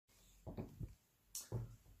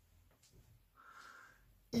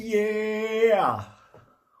Yeah!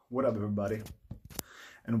 What up, everybody?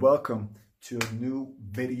 And welcome to a new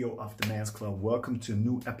video of the Man's Club. Welcome to a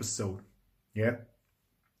new episode. Yeah?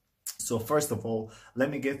 So first of all, let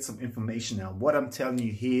me get some information now. What I'm telling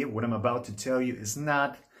you here, what I'm about to tell you is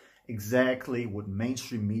not exactly what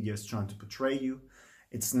mainstream media is trying to portray you.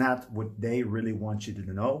 It's not what they really want you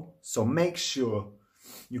to know. So make sure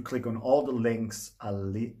you click on all the links I'll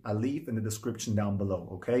leave in the description down below,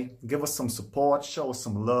 okay? Give us some support, show us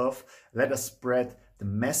some love, let us spread the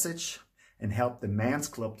message and help the Man's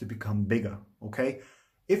Club to become bigger, okay?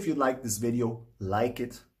 If you like this video, like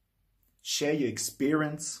it, share your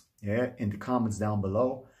experience, in the comments down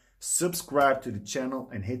below, subscribe to the channel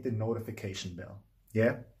and hit the notification bell,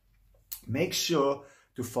 Make sure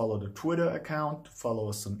to follow the Twitter account, follow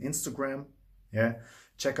us on Instagram,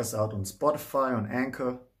 Check us out on Spotify, on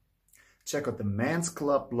Anchor. Check out the Man's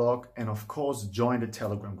Club blog, and of course, join the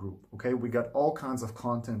Telegram group. Okay, we got all kinds of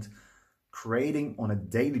content creating on a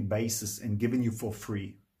daily basis and giving you for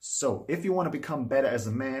free. So if you want to become better as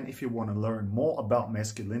a man, if you want to learn more about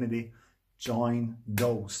masculinity, join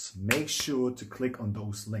those. Make sure to click on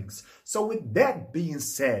those links. So with that being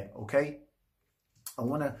said, okay, I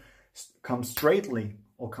want to come straight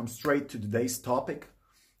to today's topic,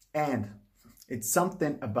 and it's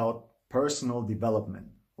something about personal development,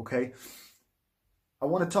 okay? I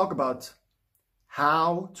want to talk about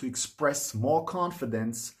how to express more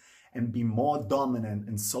confidence and be more dominant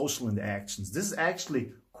in social interactions. This is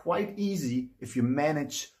actually quite easy if you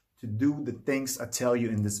manage to do the things I tell you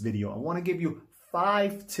in this video. I want to give you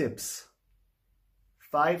 5 tips.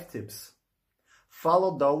 5 tips.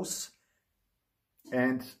 Follow those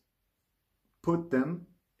and put them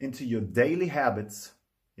into your daily habits.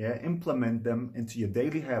 Implement them into your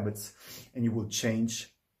daily habits, and you will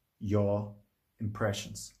change your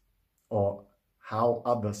impressions or how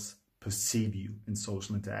others perceive you in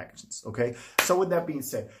social interactions. Okay, so with that being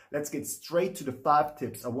said, let's get straight to the 5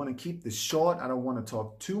 tips. I want to keep this short. I don't want to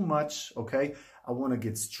talk too much. Okay, I want to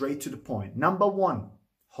get straight to the point. Number 1,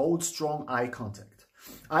 hold strong eye contact.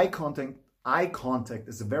 Eye contact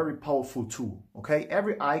is a very powerful tool. Okay,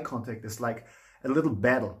 every eye contact is like a little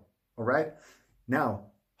battle. All right, now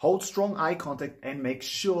hold strong eye contact and make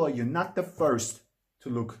sure you're not the first to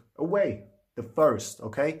look away. The first,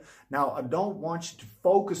 okay? Now, I don't want you to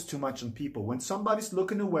focus too much on people. When somebody's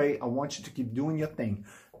looking away, I want you to keep doing your thing.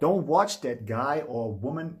 Don't watch that guy or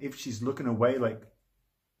woman if she's looking away, like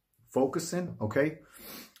focusing, okay?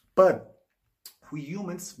 But we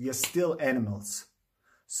humans, we are still animals.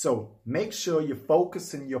 So make sure you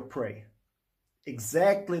focus on your prey.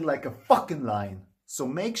 Exactly like a fucking lion. So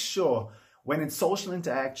make sure when in social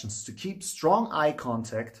interactions to keep strong eye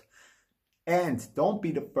contact and don't be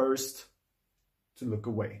the first to look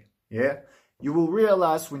away. You will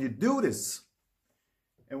realize when you do this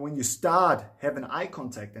and when you start having eye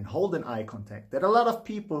contact and holding eye contact that a lot of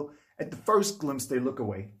people at the first glimpse they look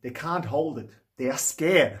away. They can't hold it. They are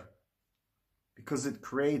scared because it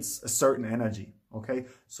creates a certain energy. Okay,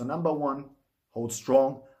 so number 1, hold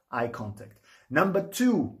strong eye contact. Number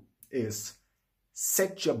 2 is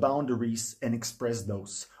set your boundaries and express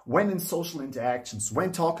those. When in social interactions,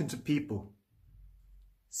 when talking to people,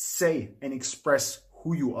 say and express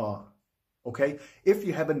who you are, okay? If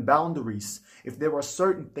you have boundaries, if there are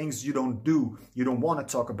certain things you don't do, you don't want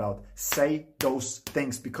to talk about, say those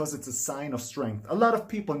things because it's a sign of strength. A lot of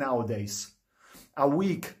people nowadays are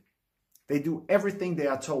weak. They do everything they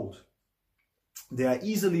are told. They are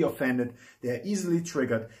easily offended, they are easily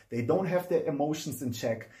triggered, they don't have their emotions in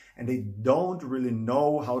check, and they don't really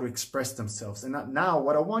know how to express themselves. And now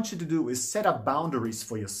what I want you to do is set up boundaries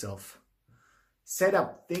for yourself. Set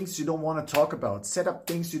up things you don't want to talk about, set up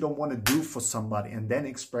things you don't want to do for somebody, and then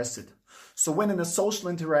express it. So when in a social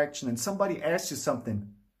interaction and somebody asks you something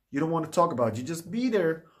you don't want to talk about, you just be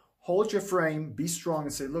there, hold your frame, be strong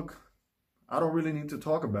and say, look, I don't really need to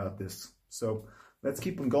talk about this. So let's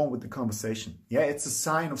keep on going with the conversation. It's a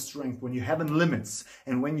sign of strength when you have limits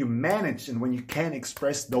and when you manage and when you can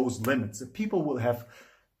express those limits.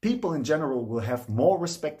 People in general will have more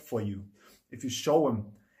respect for you if you show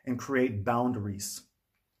them and create boundaries.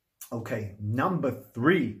 Okay, number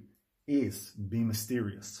 3 is be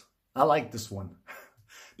mysterious. I like this one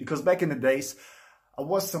because back in the days, I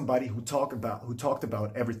was somebody who talked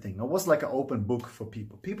about everything. I was like an open book for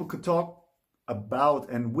people. People could talk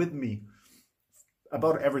about and with me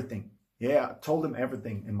about everything. I told them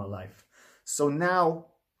everything in my life. So now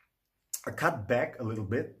I cut back a little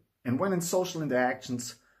bit, and when in social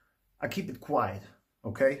interactions, I keep it quiet,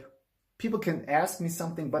 okay? People can ask me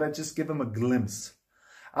something, but I just give them a glimpse.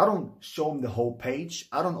 I don't show them the whole page.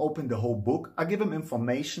 I don't open the whole book. I give them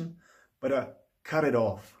information, but cut it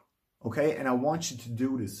off. Okay? And I want you to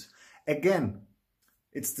do this. Again,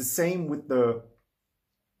 it's the same with the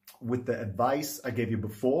advice I gave you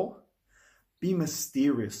before. Be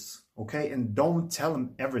mysterious, okay? And don't tell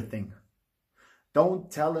him everything.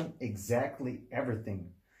 Don't tell him exactly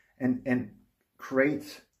everything. And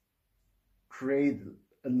create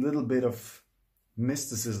a little bit of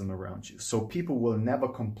mysticism around you. So people will never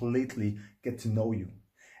completely get to know you.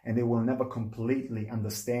 And they will never completely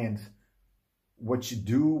understand what you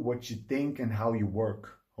do, what you think, and how you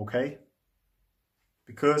work, okay?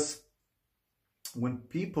 Because when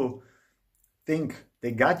people think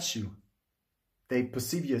they got you, they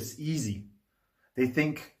perceive you as easy. They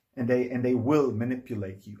think and they will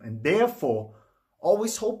manipulate you. And therefore,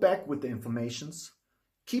 always hold back with the informations.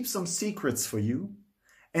 Keep some secrets for you.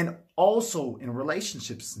 And also in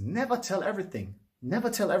relationships, never tell everything. Never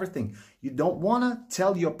tell everything. You don't want to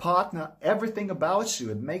tell your partner everything about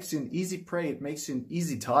you. It makes you an easy prey. It makes you an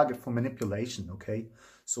easy target for manipulation, okay?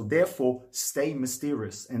 So therefore, stay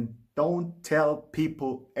mysterious and don't tell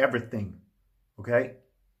people everything, okay?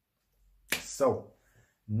 So,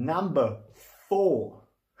 number 4.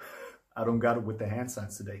 I don't got it with the hand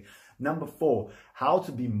signs today. Number 4, how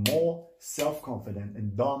to be more self-confident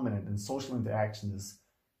and dominant in social interaction is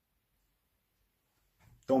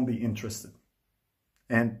don't be interested.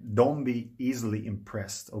 And don't be easily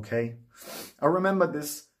impressed, okay? I remember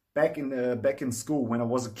this back in school when I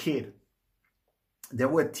was a kid. There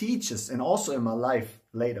were teachers, and also in my life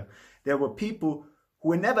later, there were people who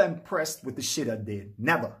were never impressed with the shit I did.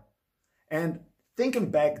 Never. And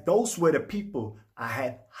thinking back, those were the people I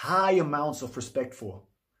had high amounts of respect for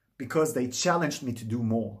because they challenged me to do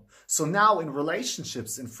more. So now in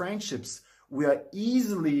relationships, in friendships, we are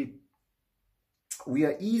easily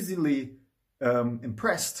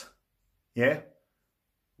impressed. Yeah,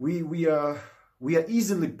 we are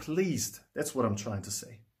easily pleased. That's what I'm trying to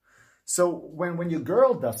say. So when your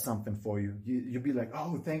girl does something for you, you'll be like,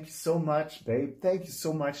 oh, thank you so much, babe. Thank you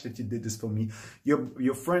so much that you did this for me.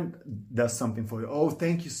 Your friend does something for you. Oh,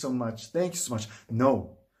 thank you so much. Thank you so much.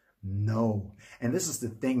 No. And this is the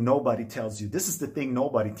thing nobody tells you. This is the thing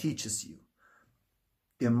nobody teaches you.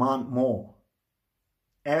 Demand more.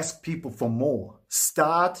 Ask people for more.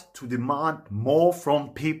 Start to demand more from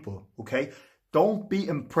people, okay? Don't be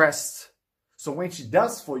impressed. So when she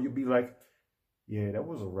does for you, be like, yeah, that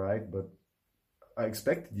was all right, but I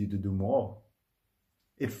expected you to do more.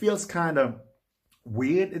 It feels kind of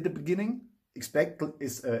weird at the beginning,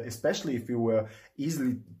 especially if you were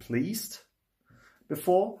easily pleased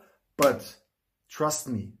before. But trust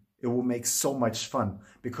me, it will make so much fun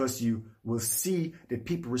because you will see that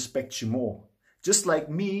people respect you more. Just like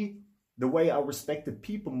me, the way I respected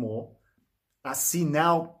people more, I see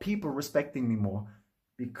now people respecting me more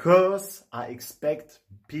because I expect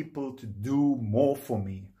people to do more for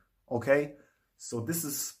me. Okay? So this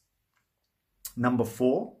is number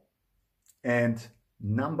 4. And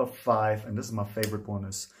number 5, and this is my favorite one,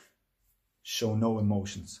 is show no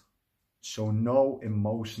emotions. Show no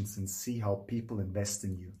emotions and see how people invest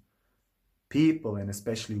in you. People, and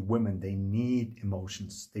especially women, they need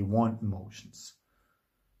emotions. They want emotions.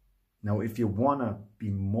 Now, if you want to be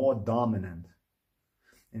more dominant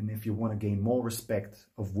and if you want to gain more respect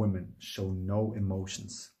of women, show no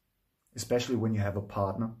emotions. Especially when you have a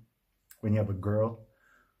partner, when you have a girl.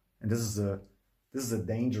 And this is a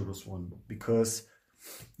dangerous one because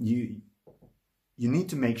you need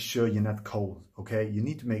to make sure you're not cold, okay? You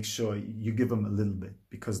need to make sure you give them a little bit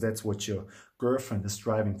because that's what your girlfriend is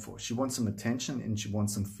striving for. She wants some attention and she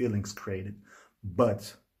wants some feelings created.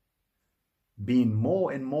 But being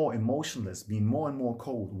more and more emotionless, being more and more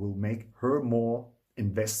cold will make her more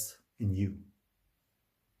invest in you.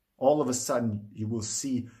 All of a sudden, you will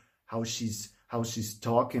see how she's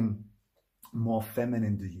talking more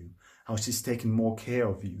feminine to you, how she's taking more care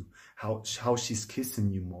of you, how she's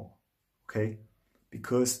kissing you more, okay?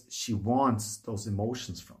 Because she wants those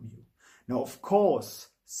emotions from you. Now, of course,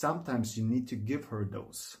 sometimes you need to give her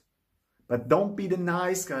those. But don't be the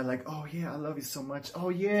nice guy like, oh yeah, I love you so much. Oh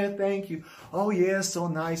yeah, thank you. Oh yeah, so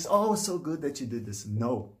nice. Oh, so good that you did this.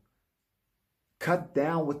 No. Cut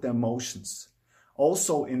down with the emotions.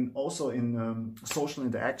 Also in social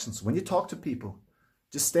interactions, when you talk to people,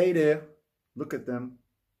 just stay there, look at them.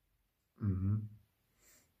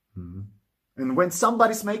 And when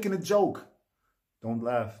somebody's making a joke, don't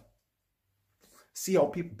laugh. See how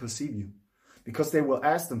people perceive you. Because they will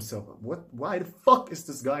ask themselves, why the fuck is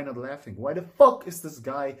this guy not laughing? Why the fuck is this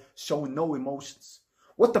guy showing no emotions?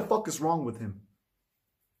 What the fuck is wrong with him?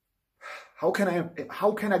 How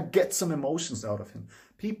can I get some emotions out of him?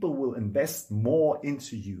 People will invest more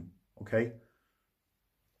into you, okay?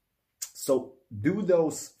 So do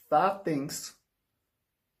those 5 things.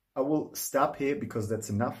 I will stop here because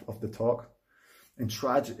that's enough of the talk, and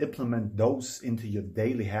try to implement those into your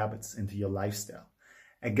daily habits, into your lifestyle.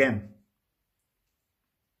 Again,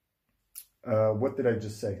 what did I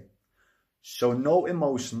just say? Show no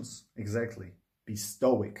emotions. Exactly. Be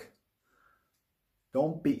stoic.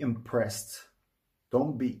 Don't be impressed.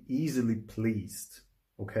 Don't be easily pleased.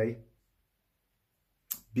 Okay?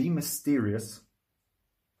 Be mysterious.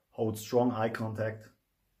 Hold strong eye contact.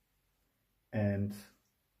 And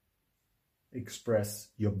express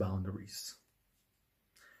your boundaries.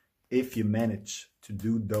 If you manage to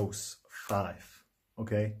do those 5,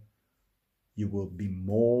 okay, you will be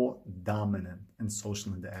more dominant in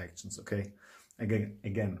social interactions, okay?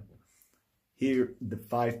 Again, here the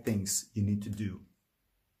 5 things you need to do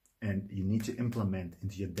and you need to implement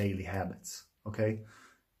into your daily habits, okay?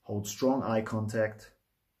 Hold strong eye contact,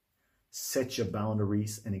 set your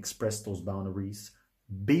boundaries and express those boundaries.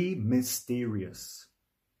 Be mysterious.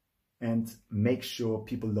 And make sure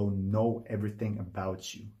people don't know everything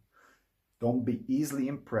about you. Don't be easily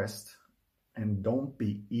impressed and don't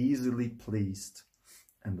be easily pleased.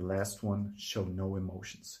 And the last one, show no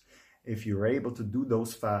emotions. If you're able to do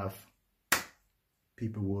those 5,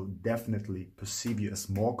 people will definitely perceive you as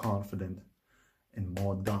more confident and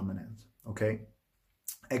more dominant, okay?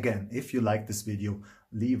 Again, if you like this video,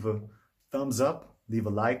 leave a thumbs up, leave a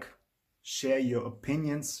like. Share your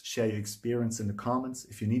opinions, share your experience in the comments.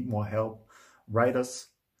 If you need more help, write us.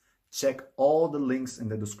 Check all the links in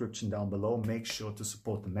the description down below. Make sure to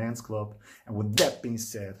support the Mans Club. And with that being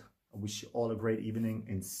said, I wish you all a great evening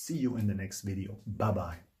and see you in the next video.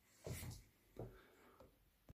 Bye-bye.